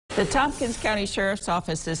The Tompkins County Sheriff's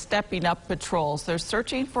Office is stepping up patrols. They're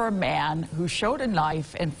searching for a man who showed a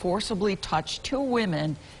knife and forcibly touched two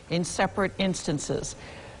women in separate instances.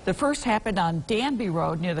 The first happened on Danby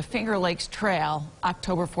Road near the Finger Lakes Trail,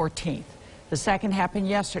 October 14th. The second happened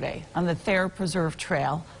yesterday on the Thayer Preserve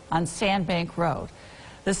Trail on Sandbank Road.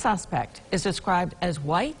 The suspect is described as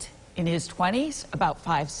white, in his 20s, about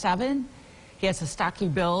 5'7". He has a stocky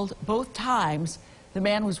build. Both times, the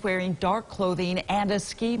man was wearing dark clothing and a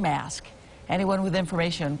ski mask. Anyone with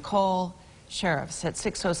information, call sheriffs at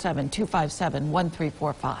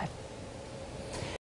 607-257-1345.